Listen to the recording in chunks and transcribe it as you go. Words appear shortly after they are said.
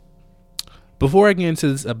Before I get into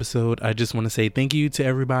this episode, I just want to say thank you to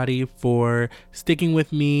everybody for sticking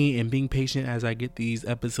with me and being patient as I get these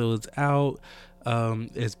episodes out.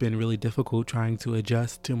 It's been really difficult trying to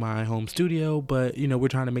adjust to my home studio, but we're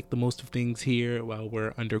trying to make the most of things here while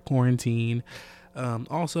we're under quarantine.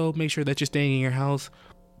 Also, make sure that you're staying in your house.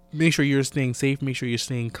 Make sure you're staying safe. Make sure you're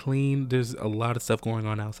staying clean. There's a lot of stuff going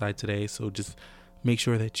on outside today, so just make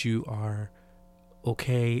sure that you are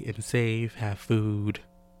okay and safe, have food,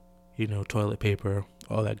 toilet paper,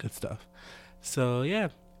 all that good stuff. So yeah,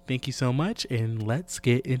 thank you so much, and let's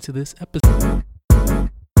get into this episode.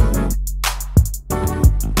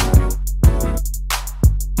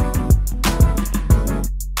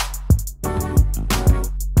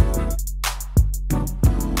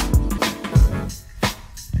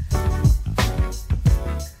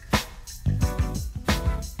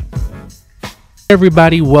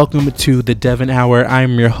 Everybody, welcome to the Devin Hour.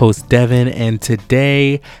 I'm your host Devin, and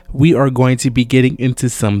today we are going to be getting into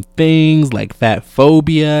some things like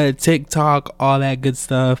Fatphobia, TikTok, all that good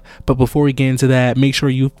stuff. But before we get into that, make sure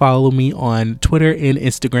you follow me on Twitter and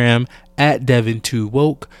Instagram at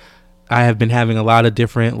Devin2Woke. I have been having a lot of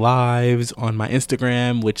different lives on my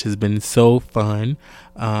Instagram, which has been so fun.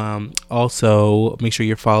 Also, make sure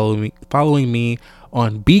you're following me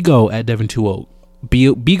on Bigo at Devin2Woke.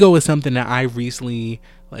 Bigo is something that I recently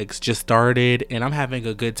just started, and I'm having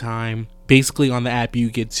a good time. Basically, on the app,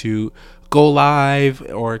 you get to go live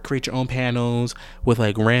or create your own panels with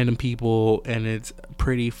random people, and it's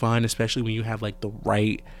pretty fun, especially when you have the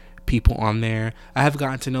right people on there. I have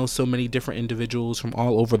gotten to know so many different individuals from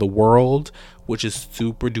all over the world, which is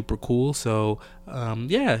super duper cool. So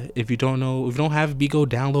yeah, if you don't have Bigo,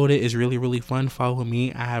 download it. It's really, really fun. Follow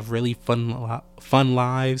me. I have really fun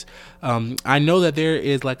lives. I know that there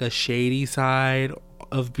is a shady side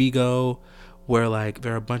of Bigo where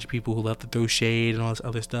there are a bunch of people who love to throw shade and all this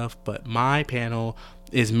other stuff, but my panel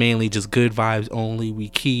is mainly just good vibes only.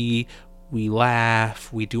 We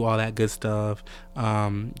laugh, we do all that good stuff,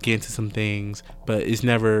 get into some things, but it's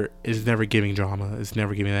never giving drama. It's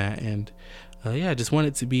never giving that. And yeah, I just want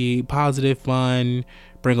it to be positive, fun,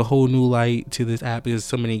 bring a whole new light to this app. There's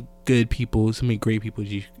so many good people, so many great people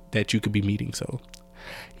that you could be meeting. So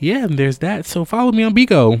yeah, there's that. So follow me on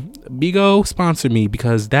Bigo. Bigo, sponsor me,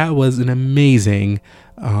 because that was an amazing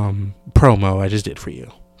promo I just did for you.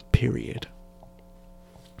 Period.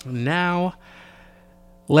 Now,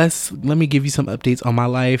 let me give you some updates on my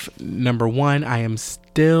life. Number one, I am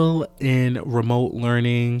still in remote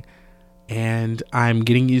learning, and I'm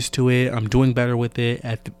getting used to it. I'm doing better with it.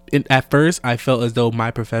 At first, I felt as though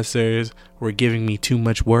my professors were giving me too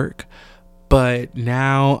much work, but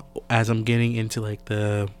now, as I'm getting into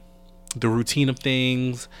the routine of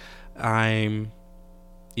things, I'm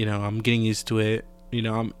getting used to it.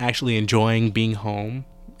 I'm actually enjoying being home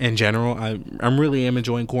in general. I'm really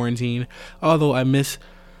enjoying quarantine, although I miss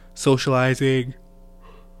socializing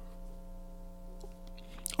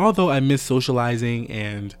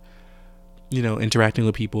and interacting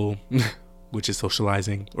with people, which is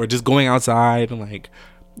socializing, or just going outside and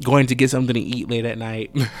going to get something to eat late at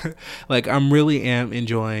night. I'm really am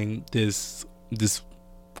enjoying this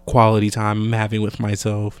quality time I'm having with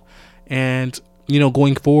myself. And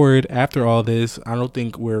going forward after all this, I don't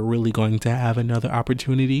think we're really going to have another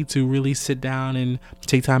opportunity to really sit down and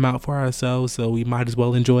take time out for ourselves. So we might as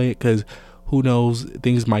well enjoy it, because who knows,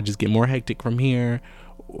 things might just get more hectic from here,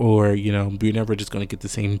 or we're never just going to get the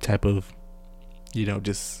same type of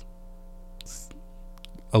just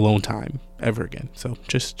alone time ever again. So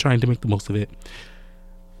just trying to make the most of it.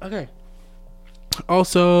 Okay.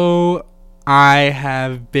 Also, I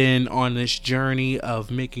have been on this journey of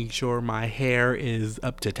making sure my hair is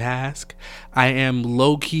up to task. I am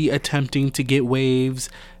low-key attempting to get waves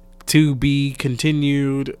to be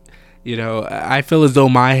continued. I feel as though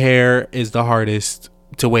my hair is the hardest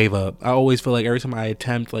to wave up. I always feel every time I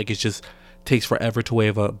attempt, it just takes forever to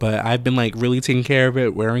wave up. But I've been really taking care of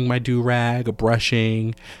it, wearing my do-rag,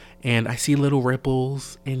 brushing, and I see little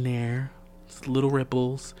ripples in there. Little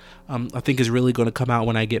ripples. I think is really going to come out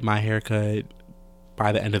when I get my haircut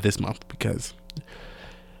by the end of this month, because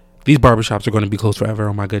these barbershops are going to be closed forever.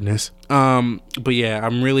 Oh my goodness. But yeah,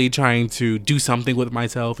 I'm really trying to do something with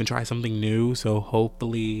myself and try something new. So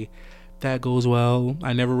hopefully that goes well.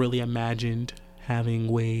 I never really imagined having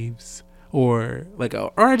waves, or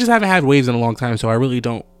I just haven't had waves in a long time, so I really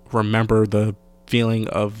don't remember the feeling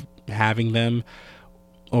of having them,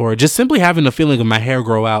 or just simply having the feeling of my hair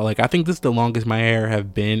grow out. I think this is the longest my hair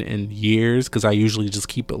have been in years, because I usually just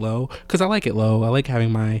keep it low, because I like it low. I like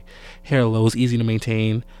having my hair low. It's easy to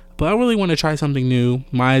maintain. But I really want to try something new.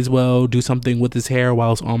 Might as well do something with this hair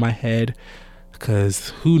while it's on my head, because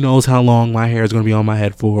who knows how long my hair is going to be on my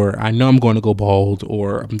head for. I know I'm going to go bald,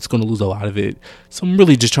 or I'm just going to lose a lot of it. So I'm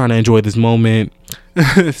really just trying to enjoy this moment.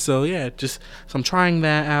 So I'm trying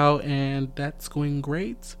that out, and that's going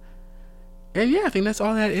great. And yeah, I think that's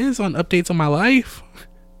all that is on updates on my life.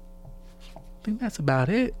 I think that's about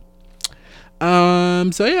it.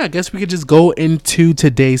 So yeah, I guess we could just go into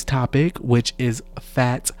today's topic, which is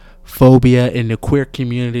fatphobia in the queer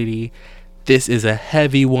community. This is a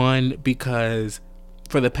heavy one because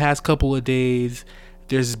for the past couple of days,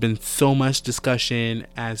 there's been so much discussion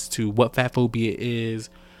as to what fatphobia is,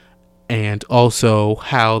 and also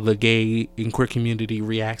how the gay and queer community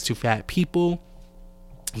reacts to fat people.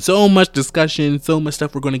 So much discussion, so much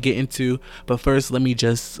stuff we're going to get into. But first, let me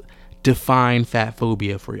just define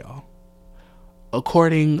fatphobia for y'all.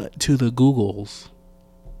 According to the Googles,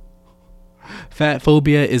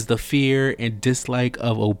 fatphobia is the fear and dislike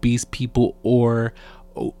of obese people or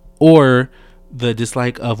the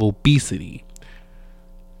dislike of obesity.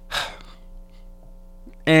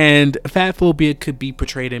 And fatphobia could be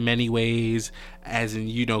portrayed in many ways, as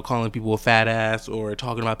in, calling people a fat ass or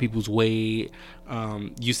talking about people's weight.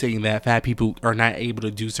 You saying that fat people are not able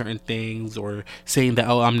to do certain things, or saying that,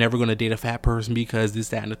 I'm never going to date a fat person because this,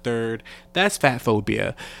 that, and the third. That's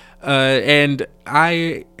fatphobia. And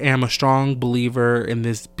I am a strong believer in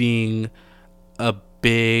this being a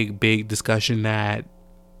big, big discussion that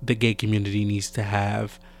the gay community needs to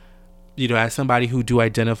have. As somebody who do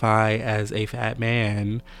identify as a fat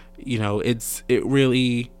man, this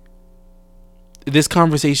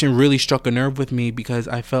conversation really struck a nerve with me, because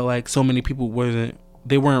I felt like so many people weren't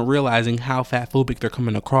realizing how fatphobic they're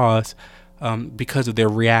coming across, because of their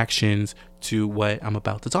reactions to what I'm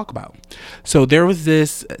about to talk about. So there was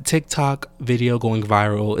this TikTok video going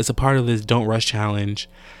viral. It's a part of this Don't Rush challenge.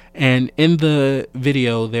 And in the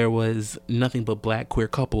video, there was nothing but black queer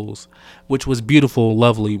couples, which was beautiful,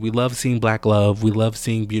 lovely. We love seeing black love. We love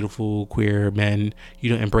seeing beautiful queer men,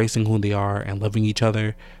 embracing who they are and loving each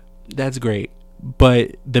other. That's great.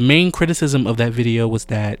 But the main criticism of that video was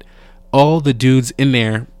that all the dudes in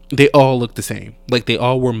there, they all looked the same. Like, they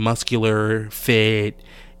all were muscular, fit,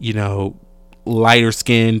 lighter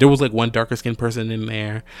skinned. There was like one darker skinned person in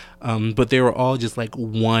there. But they were all just like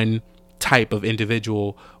one type of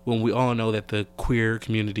individual, when we all know that the queer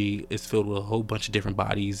community is filled with a whole bunch of different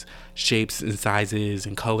bodies, shapes and sizes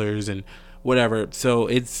and colors and whatever. So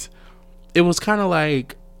it was kind of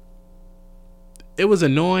like, it was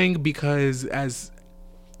annoying, because as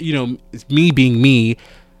me being me,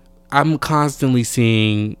 I'm constantly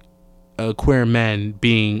seeing queer men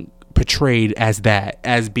being portrayed as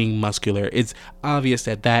being muscular. It's obvious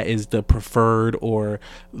that is the preferred, or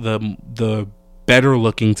the better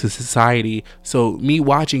looking to society. So me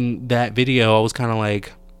watching that video, I was kind of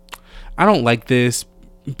like, I don't like this,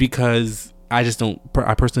 because I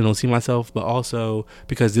personally don't see myself, but also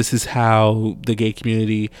because this is how the gay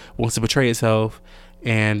community wants to portray itself,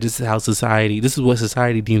 and this is what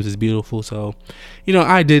society deems as beautiful. So, when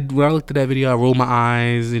I looked at that video, I rolled my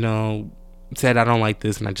eyes, said I don't like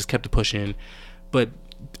this, and I just kept it pushing. But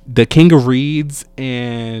the King of Reeds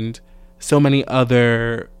and so many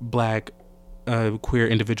other black queer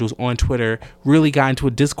individuals on Twitter really got into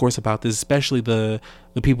a discourse about this, especially the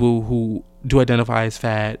people who do identify as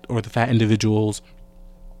fat, or the fat individuals.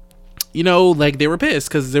 Like, they were pissed,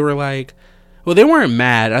 because they were like, well, they weren't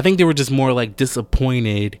mad. I think they were just more like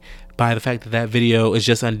disappointed by the fact that video is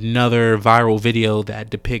just another viral video that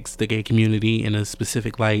depicts the gay community in a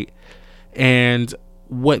specific light. And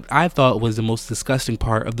what I thought was the most disgusting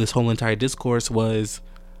part of this whole entire discourse was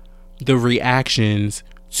the reactions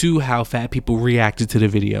to how fat people reacted to the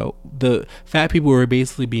video. The fat people were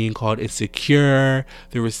basically being called insecure.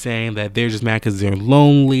 They were saying that they're just mad because they're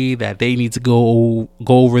lonely, that they need to go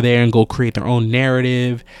over there and go create their own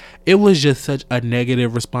narrative. It was just such a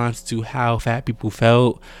negative response to how fat people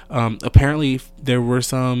felt. Apparently, there were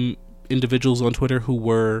some individuals on Twitter who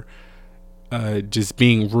were just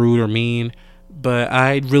being rude or mean, but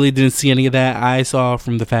I really didn't see any of that. I saw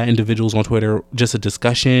from the fat individuals on Twitter just a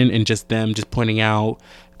discussion, and just them just pointing out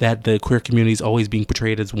that the queer community is always being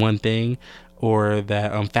portrayed as one thing, or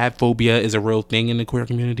that fatphobia is a real thing in the queer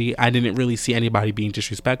community. I didn't really see anybody being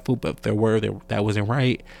disrespectful, but if there were, that wasn't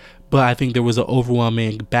right. But I think there was an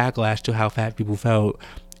overwhelming backlash to how fat people felt,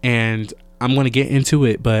 and I'm going to get into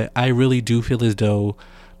it, but I really do feel as though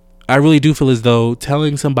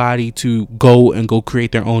telling somebody to go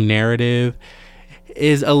create their own narrative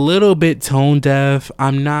is a little bit tone deaf.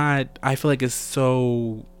 I feel like it's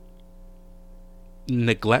so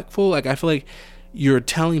neglectful. Like, I feel like you're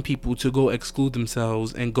telling people to go exclude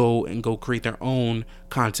themselves and go create their own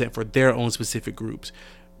content for their own specific groups.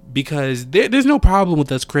 because there's no problem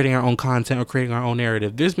with us creating our own content or creating our own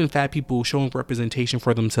narrative. There's been fat people showing representation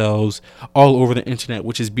for themselves all over the internet,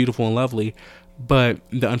 which is beautiful and lovely. But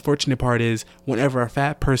the unfortunate part is whenever a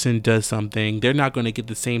fat person does something, they're not going to get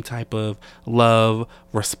the same type of love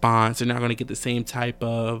response. They're not going to get the same type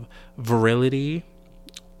of virility,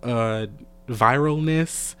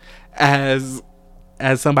 viralness as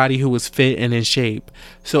somebody who was fit and in shape.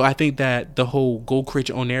 So I think that the whole go create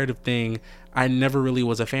your own narrative thing, I never really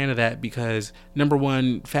was a fan of that, because number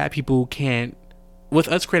one, fat people can't, with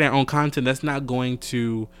us creating our own content, that's not going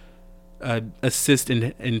to assist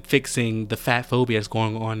in fixing the fat phobia that's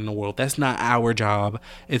going on in the world. That's not our job.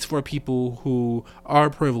 It's for people who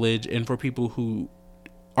are privileged and for people who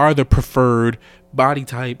are the preferred body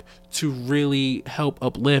type to really help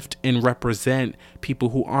uplift and represent people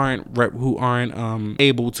who aren't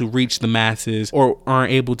able to reach the masses or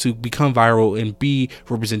aren't able to become viral and be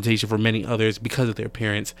representation for many others because of their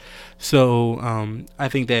appearance. So I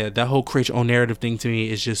think that whole create your own narrative thing to me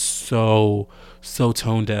is just so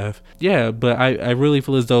tone deaf. Yeah, but I really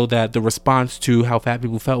feel as though that the response to how fat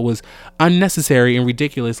people felt was unnecessary and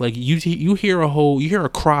ridiculous. Like you hear a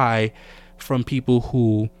cry from people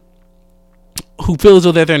who feel as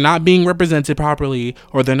though that they're not being represented properly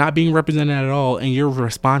or they're not being represented at all, and your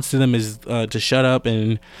response to them is to shut up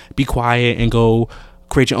and be quiet and go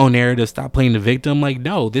create your own narrative, stop playing the victim. Like,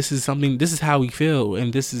 no, this is how we feel,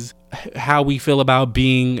 and this is how we feel about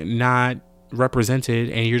being not represented,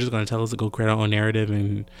 and you're just going to tell us to go create our own narrative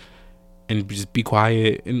and just be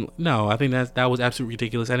quiet. And no, I think that was absolutely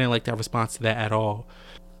ridiculous. I didn't like that response to that at all.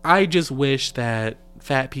 I just wish that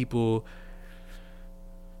fat people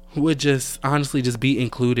would just honestly just be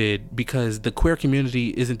included, because the queer community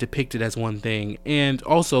isn't depicted as one thing. And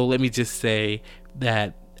also, let me just say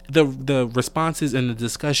that the responses and the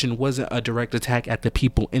discussion wasn't a direct attack at the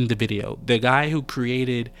people in the video. The guy who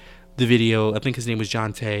created the video, I think his name was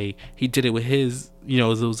John Tay, he did it with his, it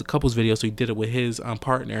was a couples video, so he did it with his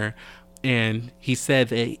partner, and he said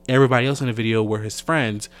that everybody else in the video were his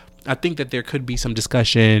friends. I think that there could be some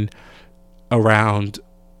discussion around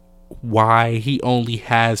why he only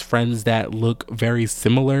has friends that look very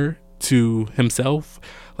similar to himself.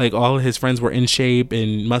 Like, all of his friends were in shape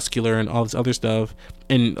and muscular and all this other stuff,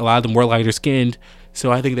 and a lot of them were lighter skinned.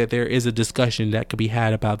 So I think that there is a discussion that could be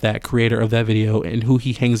had about that creator of that video and who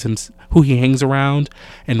he hangs around,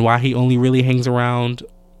 and why he only really hangs around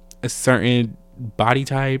a certain body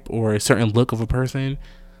type or a certain look of a person.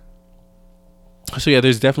 So yeah,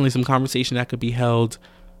 there's definitely some conversation that could be held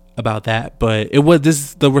about that, but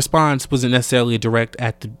the response wasn't necessarily direct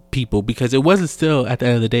at the people, because it wasn't, still at the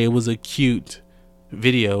end of the day, it was a cute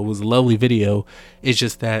video, it was a lovely video. It's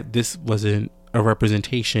just that this wasn't a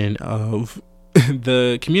representation of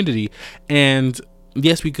the community. And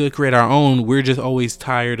yes, we could create our own. We're just always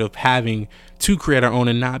tired of having to create our own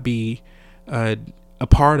and not be a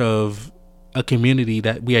part of a community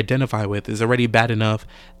that we identify with. Is already bad enough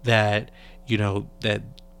that that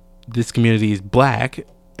this community is black,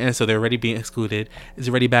 and so they're already being excluded. It's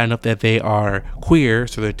already bad enough that they are queer,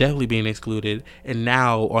 so they're definitely being excluded. And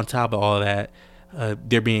now, on top of all of that,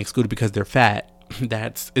 they're being excluded because they're fat.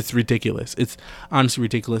 It's ridiculous. It's honestly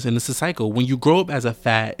ridiculous. And it's a cycle. When you grow up as a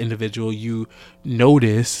fat individual, you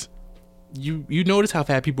notice how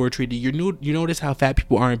fat people are treated. You notice how fat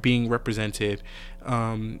people aren't being represented.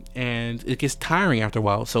 And it gets tiring after a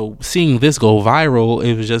while. So seeing this go viral,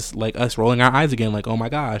 it was just like us rolling our eyes again, like, oh my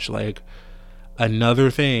gosh, like another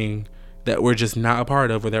thing that we're just not a part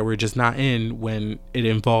of, or that we're just not in when it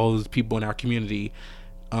involves people in our community.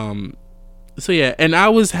 So yeah, and I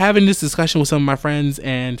was having this discussion with some of my friends,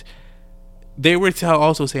 and they were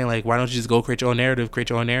also saying, like, why don't you just go create your own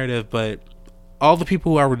narrative? But all the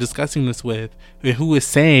people who I were discussing this with, who is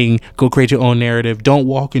saying go create your own narrative, don't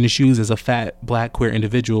walk in the shoes as a fat black queer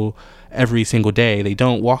individual every single day. They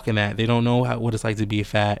don't walk in that. They don't know what it's like to be a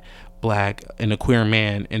fat black and a queer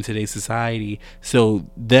man in today's society. So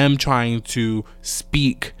them trying to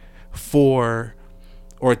speak for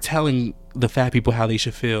or telling the fat people how they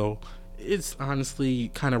should feel, it's honestly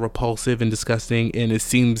kind of repulsive and disgusting, and it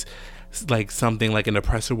seems like something like an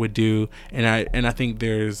oppressor would do. And I think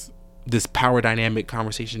there's this power dynamic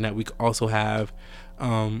conversation that we also have,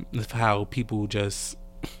 with how people just,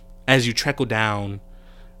 as you trickle down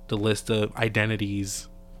the list of identities,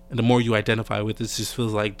 and the more you identify with, this just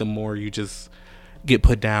feels like the more you just get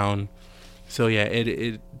put down. So yeah,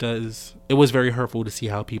 it was very hurtful to see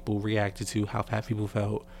how people reacted to how fat people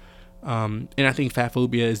felt. And I think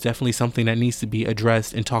fatphobia is definitely something that needs to be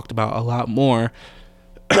addressed and talked about a lot more,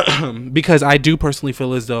 because I do personally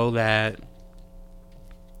feel as though that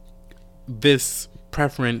this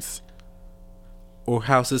preference or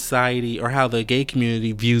how society or how the gay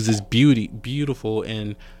community views as beautiful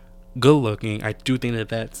and good looking, I do think that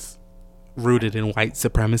that's rooted in white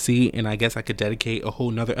supremacy, and I guess I could dedicate a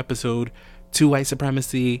whole nother episode to white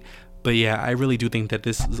supremacy. But yeah, I really do think that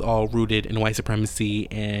this is all rooted in white supremacy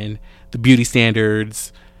and the beauty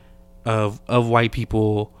standards of white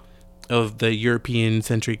people, of the European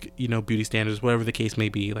centric, beauty standards, whatever the case may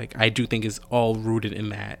be. Like, I do think it's all rooted in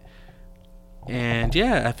that. And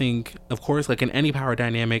yeah, I think, of course, like in any power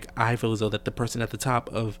dynamic, I feel as though that the person at the top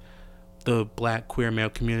of the black queer male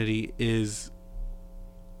community is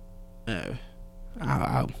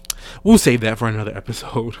we'll save that for another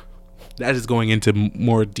episode. That is going into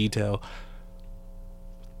more detail,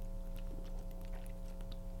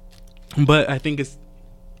 but I think it's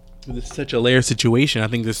such a layered situation. I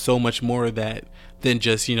think there's so much more that than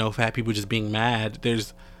just fat people just being mad.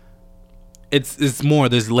 It's more.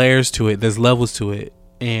 There's layers to it. There's levels to it.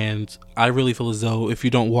 And I really feel as though if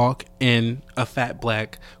you don't walk in a fat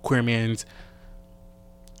black queer man's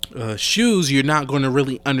shoes, you're not going to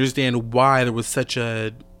really understand why there was such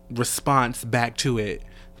a response back to it,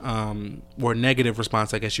 or negative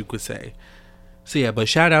response, I guess you could say. So yeah, but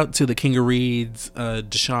shout out to the King of Reeds,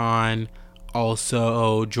 Deshaun,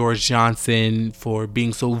 also George Johnson, for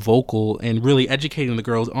being so vocal and really educating the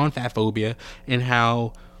girls on fatphobia and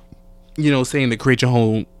how saying that create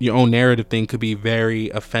your own narrative thing could be very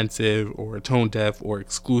offensive or tone deaf or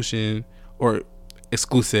exclusive.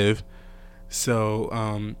 So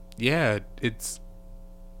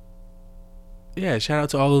shout out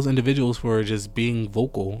to all those individuals for just being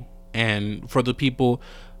vocal, and for the people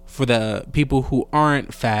who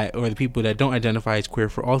aren't fat or the people that don't identify as queer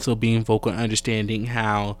for also being vocal and understanding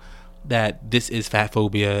how that this is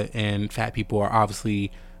fatphobia and fat people are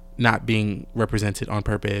obviously not being represented on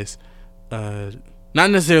purpose. Not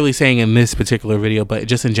necessarily saying in this particular video, but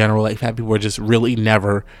just in general, like fat people are just really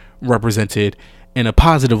never represented in a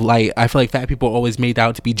positive light. I feel like fat people are always made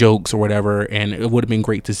out to be jokes or whatever, and it would have been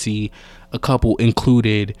great to see a couple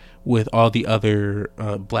included with all the other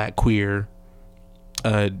black queer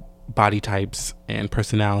body types and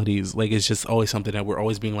personalities. Like, it's just always something that we're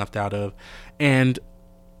always being left out of. And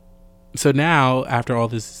so now, after all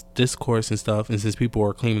this discourse and stuff, and since people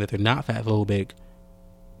are claiming that they're not fatphobic,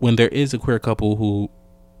 when there is a queer couple who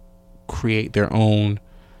create their own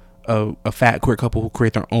a fat queer couple who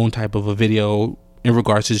create their own type of a video in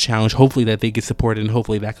regards to the challenge, hopefully that they get supported, and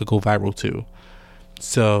hopefully that could go viral too.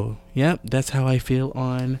 So yeah, that's how I feel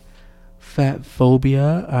on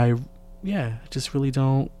fatphobia. I just really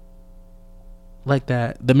don't like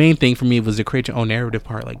that. The main thing for me was the create your own narrative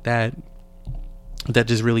part, like that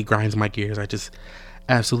just really grinds my gears. I just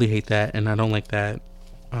absolutely hate that, and I don't like that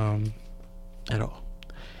at all.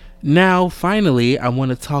 Now, finally, I want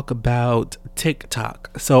to talk about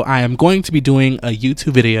TikTok. So I am going to be doing a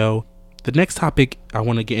YouTube video. The next topic I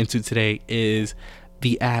want to get into today is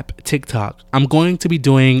the app TikTok. I'm going to be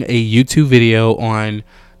doing a YouTube video on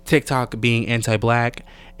TikTok being anti-black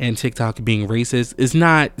and TikTok being racist. It's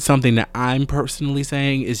not something that I'm personally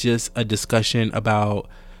saying. It's just a discussion about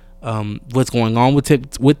what's going on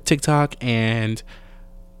with TikTok, and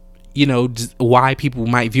why people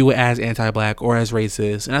might view it as anti-black or as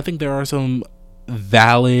racist. And I think there are some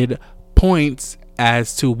valid points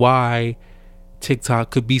as to why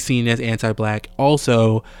TikTok could be seen as anti-black.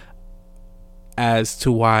 Also, as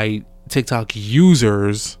to why TikTok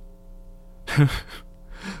users a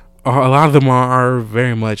lot of them are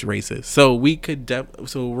very much racist. So we could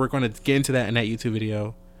so we're going to get into that in that YouTube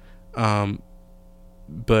video.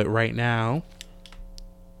 But right now,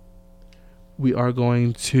 we are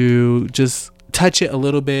going to just touch it a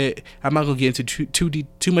little bit. I'm not going to get into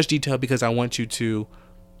too much detail because I want you to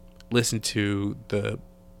listen to the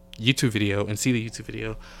YouTube video and see the YouTube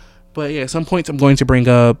video. But yeah, some points I'm going to bring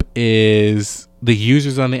up is the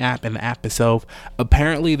users on the app and the app itself.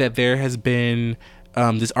 Apparently that there has been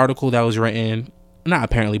this article that was written, not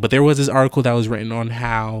apparently, but there was this article that was written on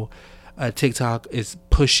how TikTok is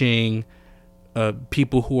pushing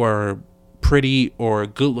people who are pretty or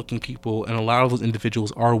good looking people, and a lot of those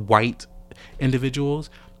individuals are white individuals,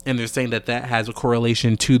 and they're saying that that has a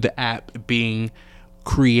correlation to the app being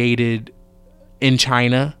created in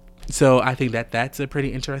China. So I think that that's a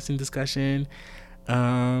pretty interesting discussion.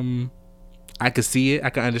 I could see it, I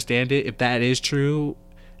could understand it if that is true.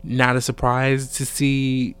 Not a surprise to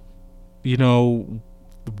see,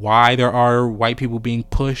 why there are white people being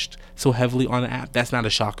pushed so heavily on the app. That's not a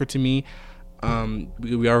shocker to me.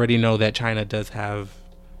 We already know that China does have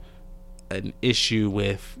an issue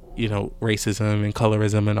with, racism and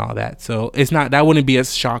colorism and all that. So that wouldn't be a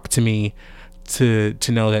shock to me to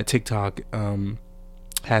know that TikTok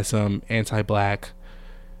has some anti-black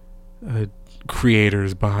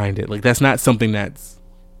creators behind it. Like, that's not something that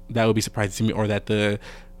would be surprising to me, or that the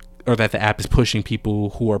app is pushing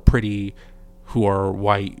people who are pretty, who are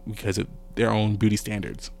white, because of their own beauty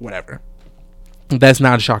standards, whatever. That's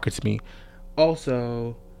not a shocker to me.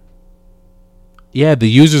 Also, yeah, the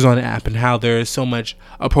users on the app, and how there is so much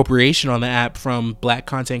appropriation on the app from black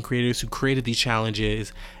content creators who created these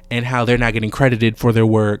challenges, and how they're not getting credited for their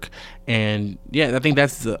work. And yeah, I think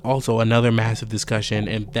that's also another massive discussion.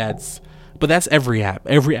 And that's every app.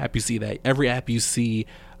 Every app you see that. Every app you see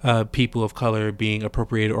people of color being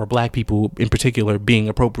appropriated, or black people in particular being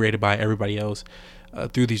appropriated by everybody else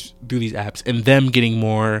through these apps, and them getting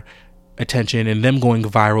more attention, and them going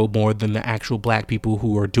viral more than the actual black people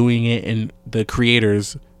who are doing it, and the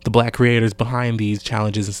black creators behind these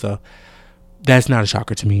challenges and stuff. That's not a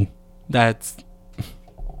shocker to me. That's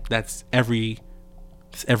every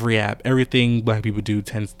app. Everything black people do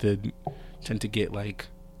tend to get like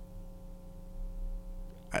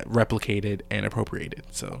replicated and appropriated.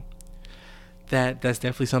 So that's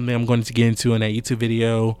definitely something I'm going to get into in that YouTube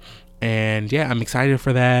video. And yeah, I'm excited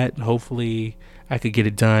for that. Hopefully I could get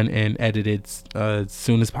it done and edited as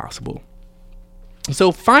soon as possible.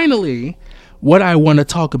 So finally, what I want to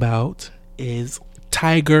talk about is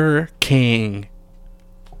Tiger King.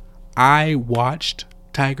 I watched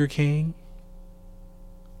Tiger King.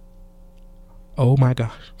 Oh my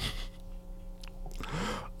gosh.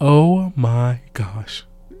 Oh my gosh.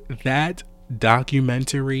 That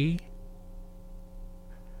documentary,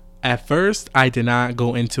 at first I did not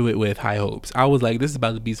go into it with high hopes. I was like, this is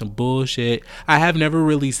about to be some bullshit. I have never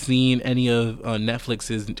really seen any of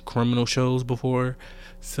Netflix's criminal shows before,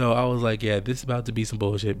 so I was like, yeah, this is about to be some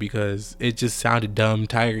bullshit, because it just sounded dumb.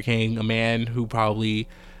 Tiger King, a man who probably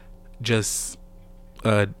just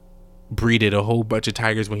breeded a whole bunch of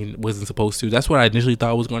tigers when he wasn't supposed to. That's what I initially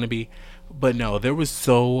thought it was going to be. But no, there was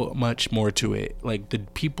so much more to it. Like, the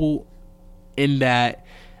people on that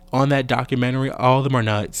documentary, all of them are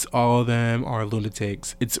nuts. All of them are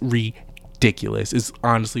lunatics. It's ridiculous. It's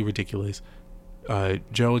honestly ridiculous.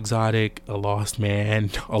 Joe Exotic, a lost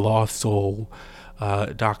man, a lost soul.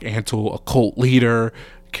 Doc Antle, a cult leader.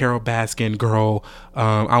 Carol Baskin, girl.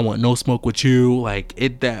 I want no smoke with you. Like,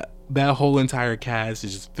 that whole entire cast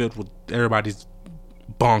is just filled with everybody's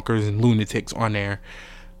bonkers and lunatics on there.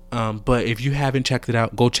 But if you haven't checked it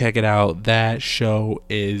out, go check it out. That show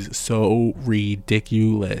is so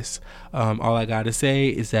ridiculous. All I gotta say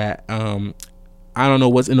is that I don't know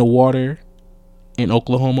what's in the water in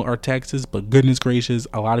Oklahoma or Texas, but goodness gracious,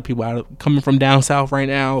 a lot of people coming from down south right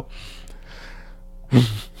now.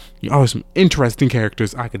 You are some interesting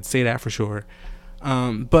characters, I could say that for sure.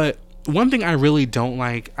 But one thing I really don't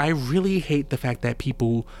like, I really hate the fact that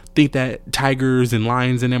people think that tigers and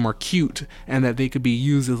lions and them are cute, and that they could be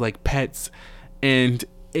used as like pets. And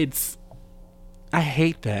I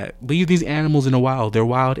hate that. Leave these animals in the wild. They're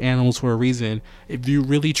wild animals for a reason. If you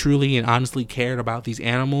really, truly, and honestly cared about these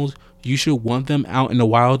animals, you should want them out in the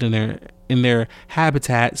wild in their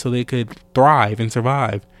habitat, so they could thrive and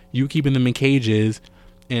survive. You keeping them in cages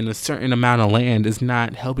in a certain amount of land is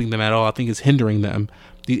not helping them at all. I think it's hindering them.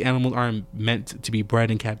 These animals aren't meant to be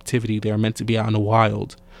bred in captivity. They are meant to be out in the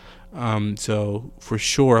wild. So for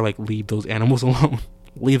sure, like, leave those animals alone.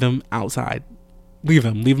 Leave them outside. Leave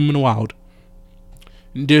them in the wild.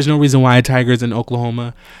 There's no reason why tigers in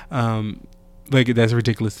Oklahoma, like, that's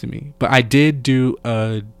ridiculous to me. But I did do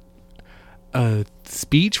a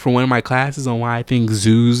speech for one of my classes on why I think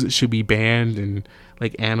zoos should be banned, and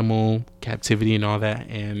like animal captivity and all that.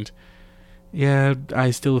 And yeah,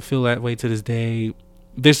 I still feel that way to this day.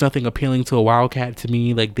 There's nothing appealing to a wildcat to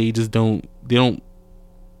me. Like, they're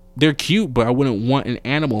cute, but I wouldn't want an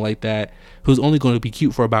animal like that who's only going to be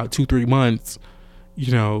cute for about 2-3 months,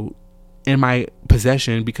 in my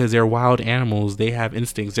possession, because they're wild animals. They have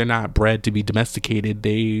instincts. They're not bred to be domesticated.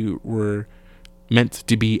 They were meant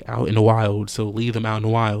to be out in the wild, so leave them out in the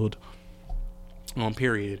wild.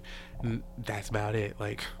 Period. And that's about it.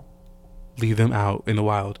 Like, leave them out in the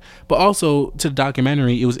wild. But also, to the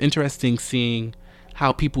documentary, it was interesting seeing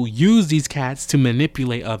how people use these cats to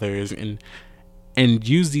manipulate others, and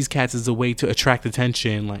use these cats as a way to attract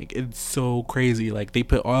attention. Like, it's so crazy. Like, they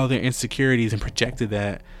put all their insecurities and projected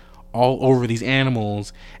that all over these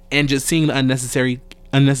animals, and just seeing the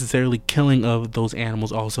unnecessarily killing of those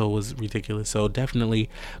animals also was ridiculous. So definitely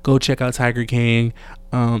go check out Tiger King.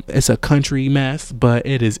 It's a country mess, but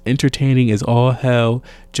it is entertaining as all hell.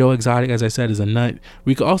 Joe Exotic, as I said, is a nut.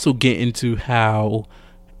 We could also get into how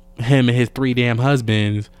him and his 3 damn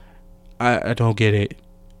husbands, I don't get it.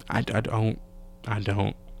 I don't.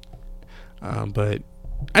 But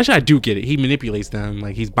Actually, I do get it. He manipulates them.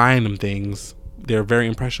 Like, he's buying them things. They're very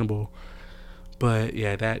impressionable. But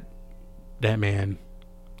yeah, that man,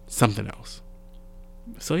 something else.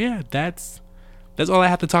 So yeah, that's all I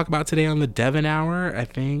have to talk about today on the Devon Hour. I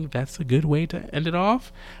think that's a good way to end it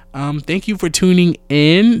off. Thank you for tuning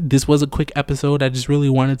in. This was a quick episode. I just really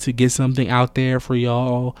wanted to get something out there for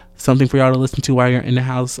y'all, something for y'all to listen to while you're in the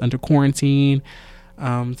house under quarantine.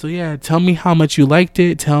 So yeah, tell me how much you liked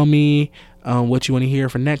it. Tell me what you want to hear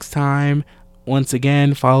for next time. Once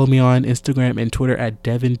again, follow me on Instagram and Twitter at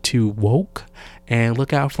Devon2Woke, and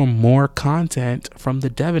look out for more content from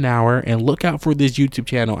the Devon Hour, and look out for this YouTube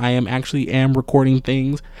channel. I am recording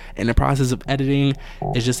things in the process of editing.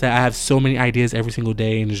 It's just that I have so many ideas every single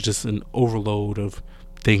day, and it's just an overload of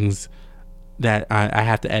things that I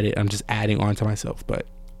have to edit. I'm just adding on to myself, but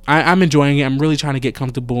I'm enjoying it. I'm really trying to get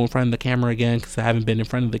comfortable in front of the camera again, because I haven't been in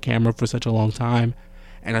front of the camera for such a long time,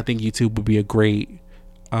 and I think YouTube would be a great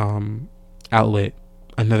outlet,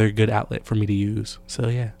 another good outlet for me to use. So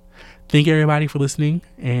yeah, thank you everybody for listening,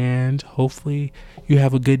 and hopefully you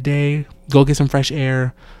have a good day. Go get some fresh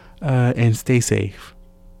air and stay safe.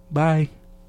 Bye.